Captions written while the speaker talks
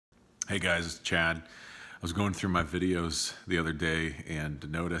Hey guys, it's Chad. I was going through my videos the other day and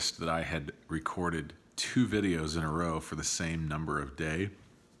noticed that I had recorded 2 videos in a row for the same number of day.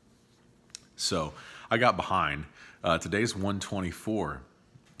 So I got behind. Today's 124.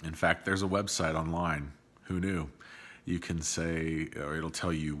 In fact, there's a website online. Who knew? You can say, or it'll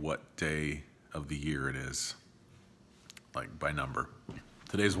tell you what day of the year it is, like by number.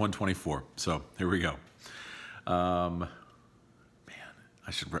 Today's 124. So here we go.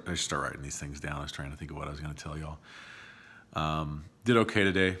 I should start writing these things down. I was trying to think of what I was going to tell y'all. Did okay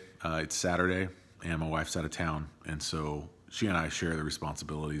today. It's Saturday, and my wife's out of town, and so she and I share the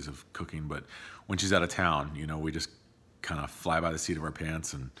responsibilities of cooking. But when she's out of town, you know, we just kind of fly by the seat of our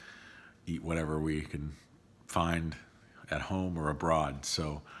pants and eat whatever we can find at home or abroad.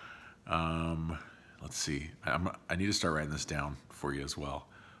 So let's see. I need to start writing this down for you as well.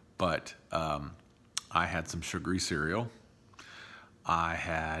 But I had some sugary cereal. I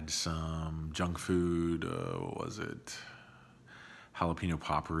had some junk food, what was it? Jalapeno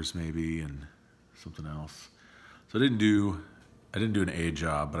poppers maybe, and something else. So I didn't do an A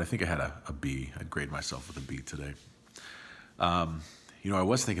job, but I think I had a B. I'd grade myself with a B today. I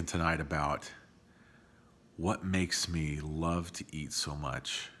was thinking tonight about what makes me love to eat so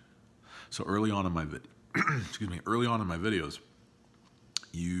much. So early on in my videos,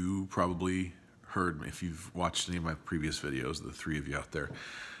 you probably heard, if you've watched any of my previous videos, the 3 of you out there,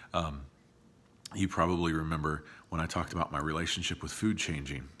 you probably remember when I talked about my relationship with food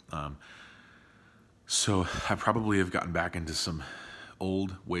changing. So I probably have gotten back into some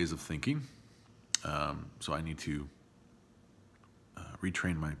old ways of thinking. So I need to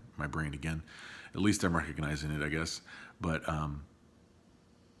retrain my brain again. At least I'm recognizing it, I guess. But I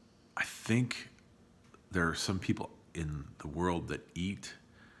think there are some people in the world that eat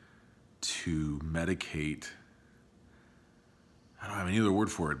to medicate, I don't have any other word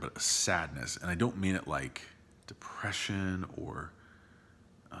for it, but sadness. And I don't mean it like depression or,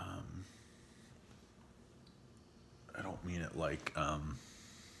 I don't mean it like,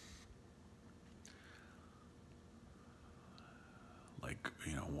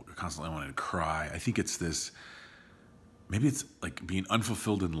 constantly wanting to cry. I think it's this, maybe it's like being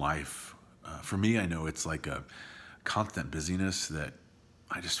unfulfilled in life. For me, I know it's like a constant busyness that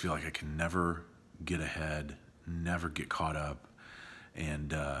I just feel like I can never get ahead, never get caught up,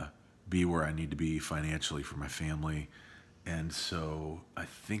 and be where I need to be financially for my family. And so I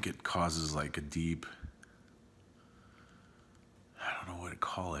think it causes like a deep, I don't know what to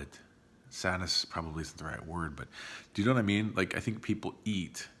call it. Sadness probably isn't the right word, but do you know what I mean? Like, I think people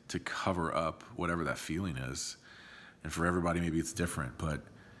eat to cover up whatever that feeling is. And for everybody, maybe it's different, but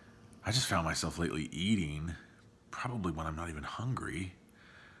I just found myself lately eating probably when I'm not even hungry,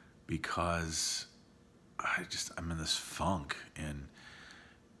 because I'm in this funk, and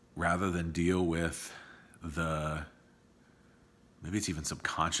rather than deal with maybe it's even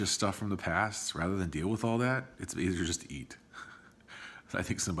subconscious stuff from the past, rather than deal with all that, it's easier just to eat. I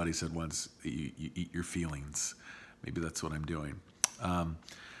think somebody said once, you eat your feelings. Maybe that's what I'm doing.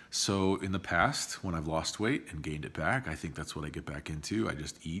 So in the past, when I've lost weight and gained it back, I think that's what I get back into. I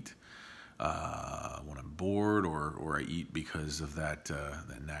just eat when I'm bored, or I eat because of that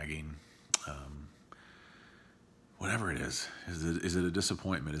nagging, whatever it is. Is it a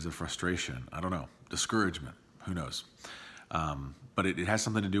disappointment? Is it frustration? I don't know. Discouragement? Who knows? But it has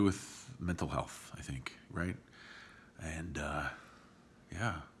something to do with mental health, I think, right? And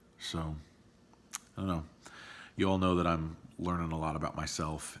yeah, so I don't know. You all know that I'm learning a lot about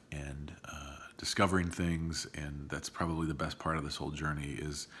myself and discovering things, and that's probably the best part of this whole journey,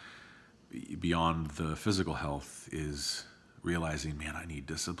 is beyond the physical health, is realizing, man, I need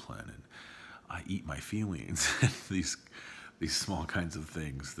discipline, and I eat my feelings. these small kinds of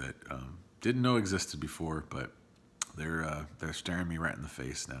things that didn't know existed before, but they're staring me right in the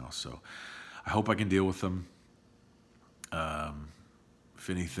face now. So I hope I can deal with them. If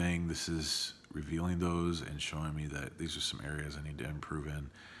anything, this is revealing those and showing me that these are some areas I need to improve in.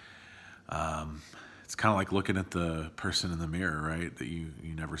 It's kind of like looking at the person in the mirror, right, that you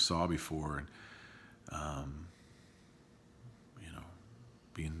never saw before, and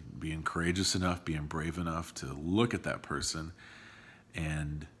being courageous enough, being brave enough to look at that person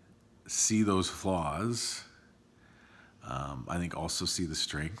and see those flaws. I think also see the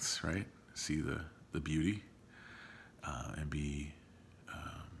strengths, right? See the beauty, and be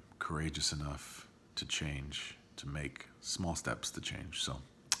courageous enough to change, to make small steps to change. So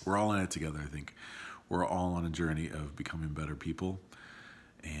we're all in it together, I think. We're all on a journey of becoming better people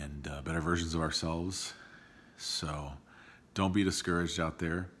and better versions of ourselves. So don't be discouraged out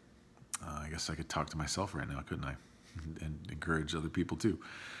there. I guess I could talk to myself right now, couldn't I? And encourage other people too.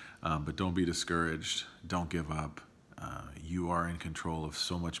 But don't be discouraged. Don't give up. You are in control of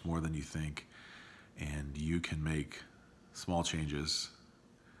so much more than you think, and you can make small changes.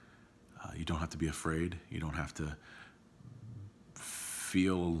 You don't have to be afraid. You don't have to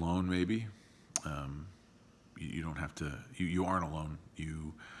feel alone, maybe. You don't have to, you aren't alone.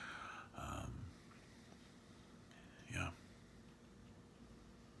 Yeah.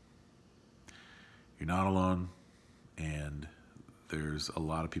 You're not alone, and there's a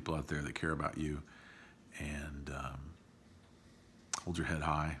lot of people out there that care about you, and hold your head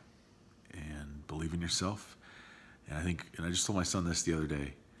high and believe in yourself. And I just told my son this the other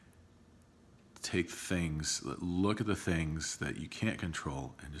day, look at the things that you can't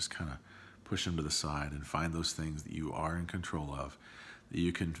control and just kind of push them to the side and find those things that you are in control of, that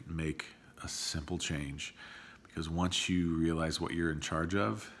you can make a simple change. Because once you realize what you're in charge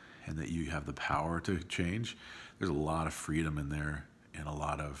of and that you have the power to change, there's a lot of freedom in there, and a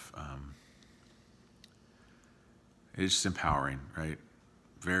lot of, it's just empowering, right?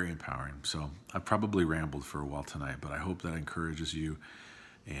 Very empowering. So I probably rambled for a while tonight, but I hope that encourages you.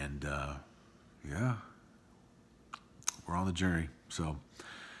 And yeah, we're on the journey. So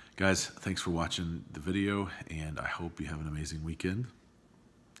guys, thanks for watching the video, and I hope you have an amazing weekend,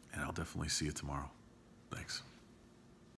 and I'll definitely see you tomorrow. Thanks.